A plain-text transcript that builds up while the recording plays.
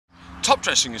Top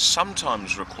dressing is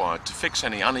sometimes required to fix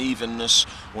any unevenness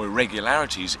or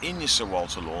irregularities in your Sir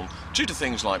Walter lawn due to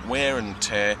things like wear and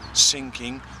tear,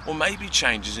 sinking, or maybe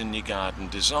changes in your garden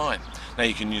design. Now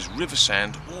you can use river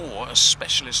sand or a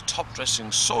specialist top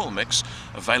dressing soil mix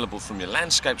available from your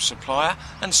landscape supplier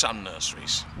and some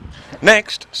nurseries.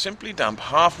 Next, simply dump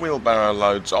half wheelbarrow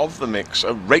loads of the mix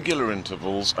at regular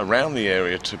intervals around the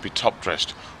area to be top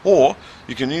dressed, or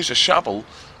you can use a shovel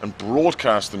and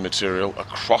broadcast the material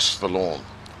across the lawn.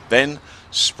 Then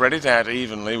spread it out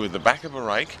evenly with the back of a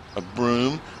rake, a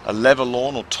broom, a lever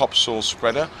lawn or topsoil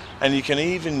spreader, and you can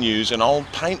even use an old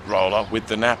paint roller with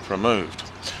the nap removed,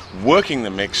 working the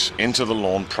mix into the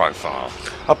lawn profile.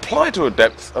 Apply to a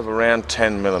depth of around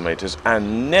 10 millimetres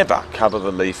and never cover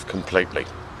the leaf completely.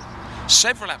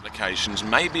 Several applications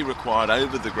may be required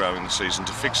over the growing season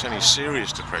to fix any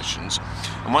serious depressions,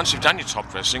 and once you've done your top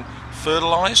dressing,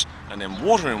 fertilise and then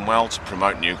water in well to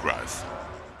promote new growth.